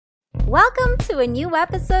Welcome to a new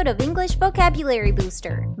episode of English Vocabulary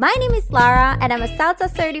Booster. My name is Lara and I'm a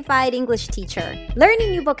SALSA certified English teacher.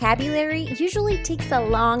 Learning new vocabulary usually takes a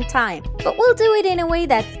long time, but we'll do it in a way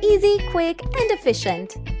that's easy, quick, and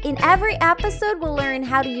efficient. In every episode, we'll learn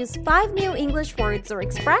how to use 5 new English words or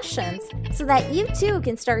expressions so that you too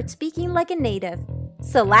can start speaking like a native.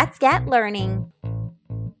 So let's get learning.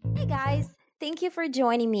 Hey guys, thank you for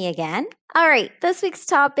joining me again. All right, this week's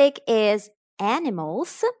topic is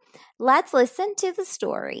animals. Let's listen to the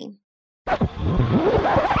story.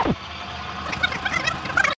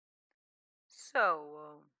 So,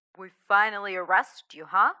 we finally arrested you,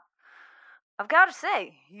 huh? I've got to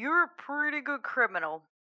say, you're a pretty good criminal.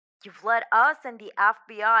 You've led us and the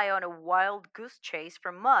FBI on a wild goose chase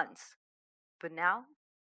for months. But now,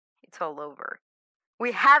 it's all over.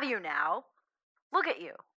 We have you now. Look at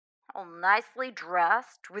you, all nicely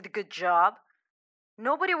dressed, with a good job.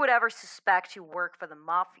 Nobody would ever suspect you work for the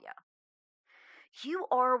mafia. You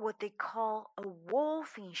are what they call a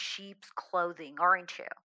wolf in sheep's clothing, aren't you?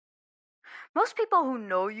 Most people who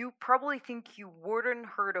know you probably think you wouldn't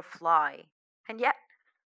hurt a fly. And yet,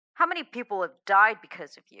 how many people have died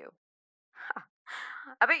because of you?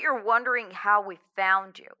 I bet you're wondering how we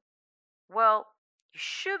found you. Well, you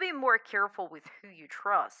should be more careful with who you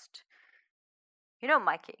trust. You know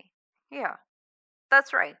Mikey? Yeah,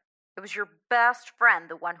 that's right. It was your best friend,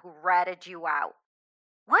 the one who ratted you out.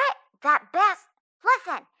 What? That best?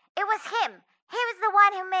 Listen, it was him. He was the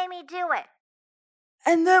one who made me do it.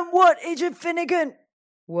 And then what, Agent Finnegan?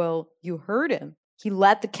 Well, you heard him. He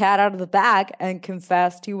let the cat out of the bag and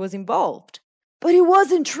confessed he was involved. But it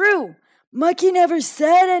wasn't true. Mikey never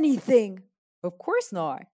said anything. Of course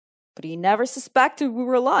not. But he never suspected we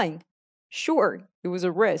were lying. Sure, it was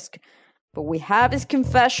a risk. But we have his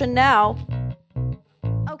confession now.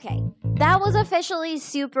 Okay, that was officially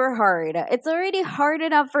super hard. It's already hard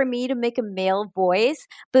enough for me to make a male voice,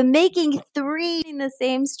 but making 3 in the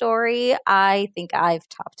same story, I think I've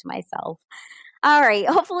topped myself. All right,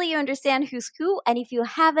 hopefully you understand who's who, and if you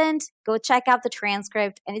haven't, go check out the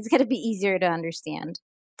transcript, and it's going to be easier to understand.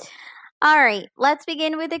 All right, let's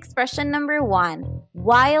begin with expression number 1,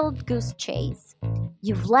 wild goose chase.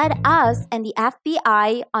 You've led us and the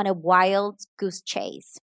FBI on a wild goose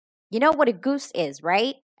chase. You know what a goose is,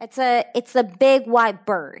 right? It's a big white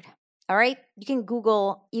bird. All right? You can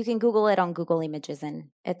Google it on Google Images and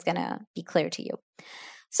it's going to be clear to you.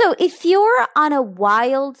 So, if you're on a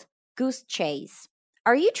wild goose chase,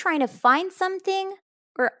 are you trying to find something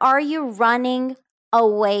or are you running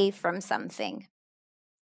away from something?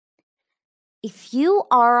 If you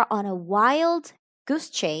are on a wild goose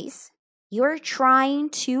chase, you're trying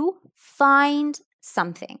to find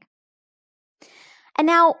something. And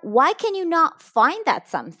now, why can you not find that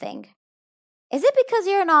something? Is it because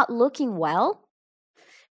you're not looking well?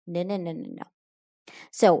 No.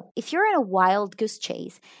 So, if you're in a wild goose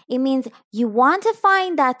chase, it means you want to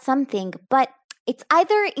find that something, but it's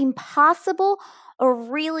either impossible or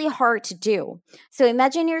really hard to do. So,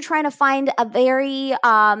 imagine you're trying to find a very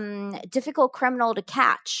difficult criminal to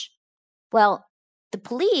catch. Well, the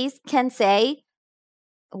police can say,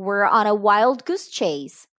 we're on a wild goose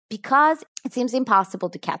chase, because it seems impossible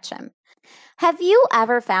to catch him. Have you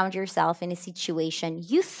ever found yourself in a situation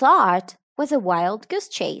you thought was a wild goose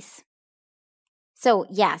chase? So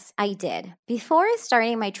yes, I did. Before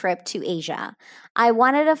starting my trip to Asia, I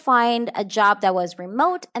wanted to find a job that was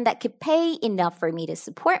remote and that could pay enough for me to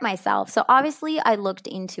support myself. So obviously I looked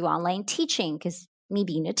into online teaching because me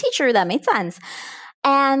being a teacher, that made sense.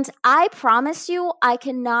 And I promise you, I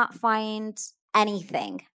cannot find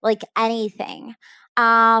anything, like anything.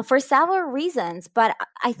 For several reasons, but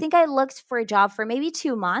I think I looked for a job for maybe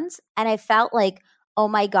 2 months and I felt like, oh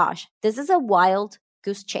my gosh, this is a wild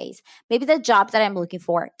goose chase. Maybe the job that I'm looking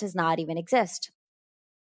for does not even exist.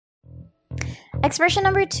 Expression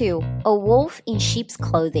number 2, a wolf in sheep's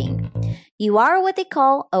clothing. You are what they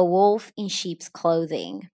call a wolf in sheep's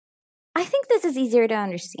clothing. I think this is easier to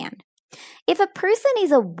understand. If a person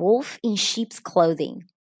is a wolf in sheep's clothing,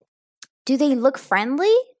 do they look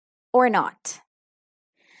friendly or not?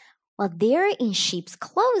 Well, they're in sheep's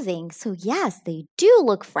clothing, so yes, they do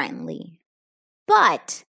look friendly.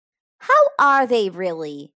 But how are they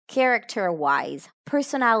really, character-wise,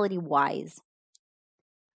 personality-wise?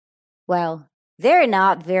 Well, they're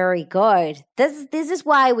not very good. This is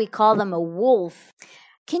why we call them a wolf.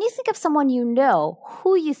 Can you think of someone you know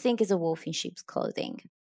who you think is a wolf in sheep's clothing?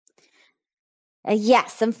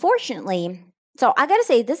 Yes, unfortunately. So I gotta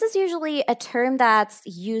say, this is usually a term that's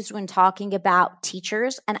used when talking about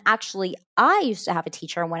teachers. And actually, I used to have a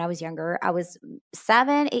teacher when I was younger. I was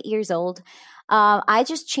 7, 8 years old. I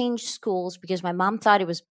just changed schools because my mom thought it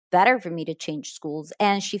was better for me to change schools.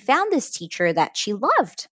 And she found this teacher that she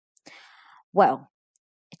loved. Well,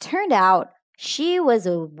 it turned out she was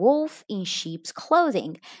a wolf in sheep's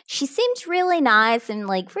clothing. She seemed really nice and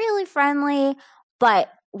like really friendly,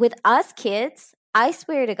 but with us kids, I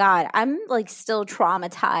swear to God, I'm like still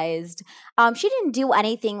traumatized. She didn't do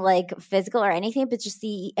anything like physical or anything, but just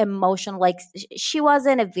the emotional, like she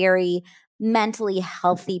wasn't a very mentally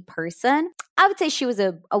healthy person. I would say she was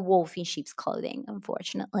a wolf in sheep's clothing,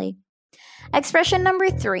 unfortunately. Expression number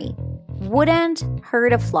 3, wouldn't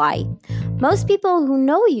hurt a fly. Most people who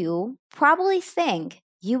know you probably think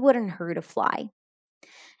you wouldn't hurt a fly.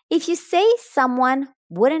 If you say someone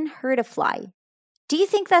wouldn't hurt a fly, do you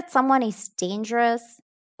think that someone is dangerous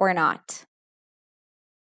or not?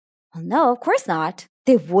 Well, no, of course not.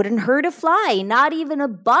 They wouldn't hurt a fly, not even a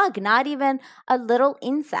bug, not even a little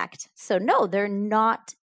insect. So no, they're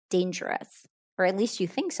not dangerous, or at least you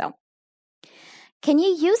think so. Can you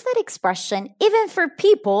use that expression even for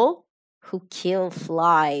people who kill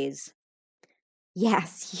flies?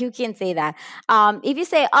 Yes, you can say that. If you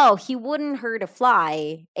say, oh, he wouldn't hurt a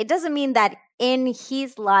fly, it doesn't mean that in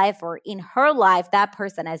his life or in her life, that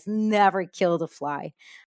person has never killed a fly.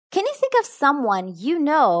 Can you think of someone you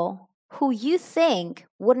know who you think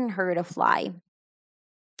wouldn't hurt a fly?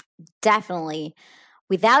 Definitely.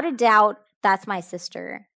 Without a doubt, that's my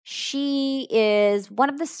sister. She is one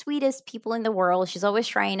of the sweetest people in the world. She's always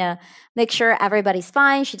trying to make sure everybody's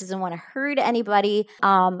fine. She doesn't want to hurt anybody.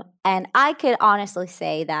 And I could honestly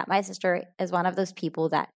say that my sister is one of those people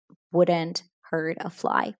that wouldn't hurt a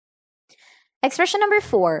fly. Expression number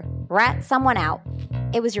 4, rat someone out.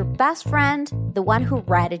 It was your best friend, the one who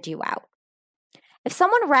ratted you out. If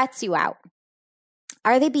someone rats you out,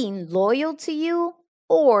 are they being loyal to you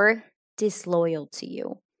or disloyal to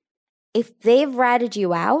you? If they've ratted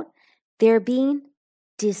you out, they're being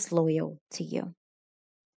disloyal to you.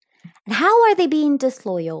 And how are they being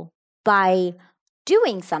disloyal? By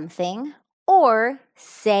doing something or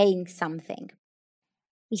saying something.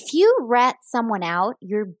 If you rat someone out,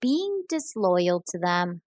 you're being disloyal to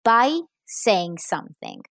them by saying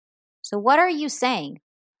something. So what are you saying?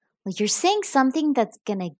 Well, you're saying something that's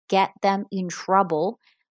going to get them in trouble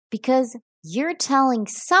because you're telling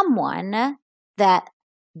someone that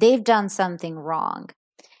they've done something wrong.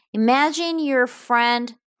 Imagine your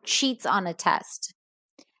friend cheats on a test.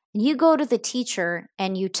 You go to the teacher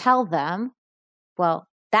and you tell them, well,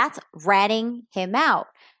 that's ratting him out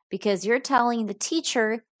because you're telling the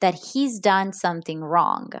teacher that he's done something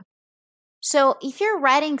wrong. So if you're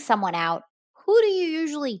ratting someone out, who do you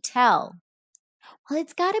usually tell? Well,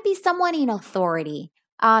 it's got to be someone in authority.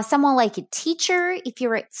 Someone like a teacher if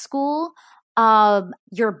you're at school,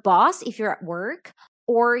 your boss if you're at work,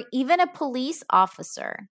 or even a police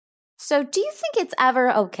officer. So do you think it's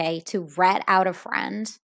ever okay to rat out a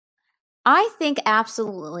friend? I think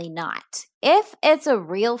absolutely not. If it's a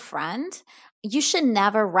real friend, you should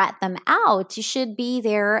never rat them out. You should be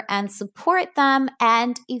there and support them.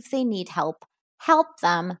 And if they need help, help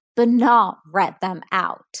them, but not rat them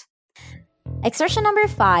out. Expression number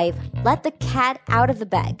 5, let the cat out of the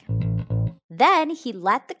bag. Then he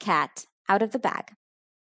let the cat out of the bag.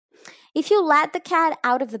 If you let the cat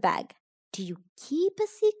out of the bag, do you keep a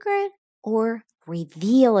secret or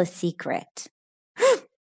reveal a secret?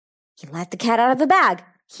 He let the cat out of the bag.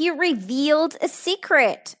 He revealed a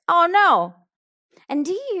secret. Oh no. And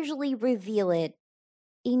do you usually reveal it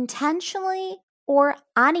intentionally or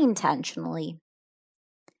unintentionally?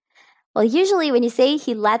 Well, usually when you say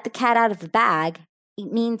he let the cat out of the bag,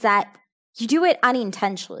 it means that you do it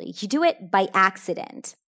unintentionally. You do it by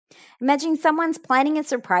accident. Imagine someone's planning a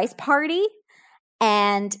surprise party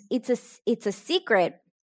and it's a secret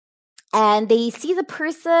and they see the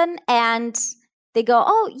person and they go,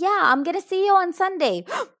 oh yeah, I'm going to see you on Sunday.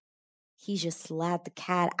 He just let the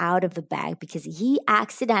cat out of the bag because he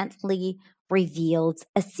accidentally revealed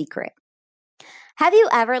a secret. Have you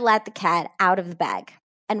ever let the cat out of the bag?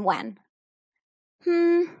 And when?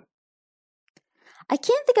 I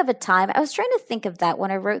can't think of a time. I was trying to think of that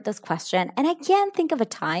when I wrote this question, and I can't think of a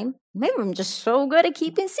time. Maybe I'm just so good at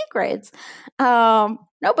keeping secrets. No,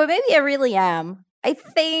 but maybe I really am. I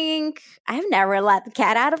think I've never let the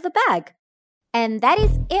cat out of the bag. And that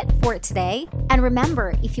is it for today. And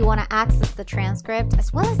remember, if you want to access the transcript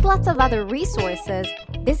as well as lots of other resources,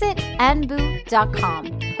 visit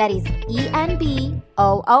enboo.com. That is ENBOOO.com.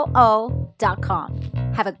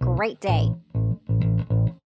 Have a great day.